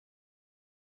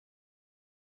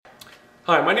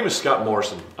Hi, my name is Scott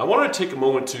Morrison. I wanted to take a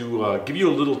moment to give you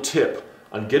a little tip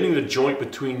on getting the joint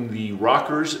between the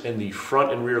rockers and the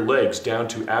front and rear legs down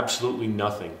to absolutely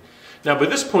nothing. Now by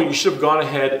this point you should have gone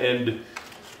ahead and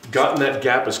gotten that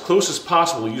gap as close as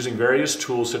possible using various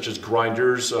tools such as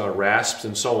grinders, rasps,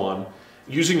 and so on,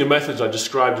 using the methods I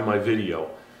described in my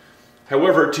video.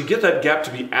 However, to get that gap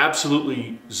to be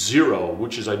absolutely zero,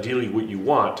 which is ideally what you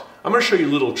want, I'm going to show you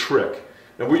a little trick.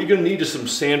 Now what you're going to need is some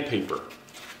sandpaper.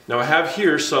 Now I have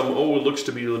here some, it looks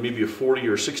to be maybe a 40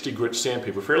 or 60 grit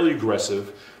sandpaper, fairly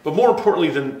aggressive, but more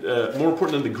important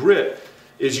than the grit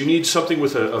is you need something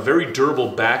with a very durable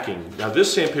backing. Now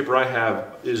this sandpaper I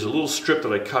have is a little strip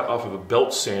that I cut off of a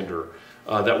belt sander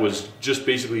that was just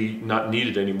basically not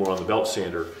needed anymore on the belt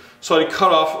sander. So I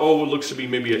cut off, it looks to be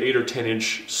maybe an 8 or 10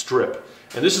 inch strip.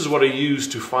 And this is what I use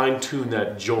to fine tune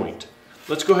that joint.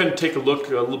 Let's go ahead and take a look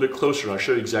a little bit closer and I'll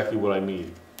show you exactly what I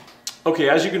mean. Okay,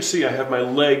 as you can see, I have my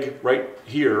leg right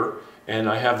here and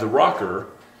I have the rocker.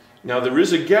 Now there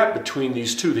is a gap between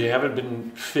these two. They haven't been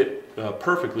fit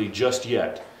perfectly just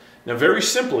yet. Now very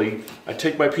simply, I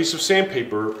take my piece of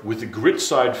sandpaper with the grit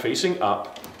side facing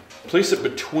up, place it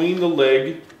between the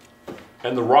leg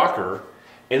and the rocker,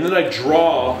 and then I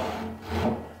draw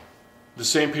the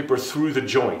sandpaper through the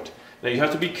joint. Now you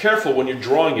have to be careful when you're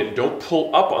drawing it. Don't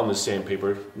pull up on the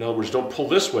sandpaper. In other words, don't pull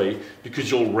this way because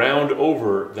you'll round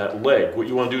over that leg. What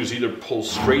you want to do is either pull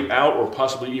straight out or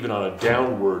possibly even on a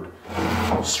downward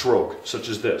stroke, such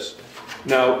as this.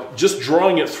 Now, just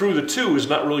drawing it through the two is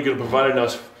not really going to provide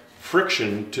enough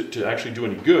friction to actually do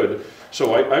any good.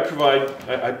 So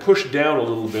I push down a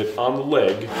little bit on the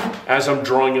leg as I'm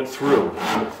drawing it through.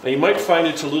 Now you might find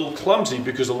it's a little clumsy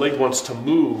because the leg wants to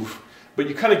move, but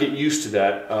you kind of get used to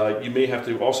that. You may have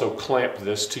to also clamp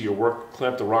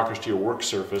the rockers to your work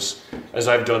surface, as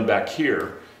I've done back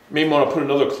here. You may want to put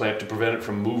another clamp to prevent it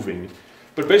from moving.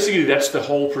 But basically that's the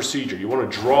whole procedure. You want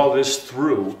to draw this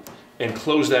through and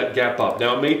close that gap up.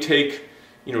 Now it may take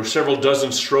several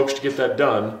dozen strokes to get that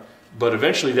done, but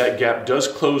eventually that gap does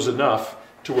close enough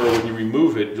to where when you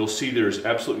remove it, you'll see there's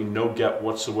absolutely no gap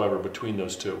whatsoever between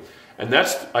those two. And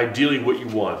that's ideally what you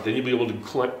want. Then you'll be able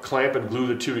to clamp and glue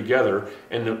the two together,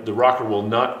 and the rocker will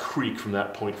not creak from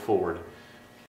that point forward.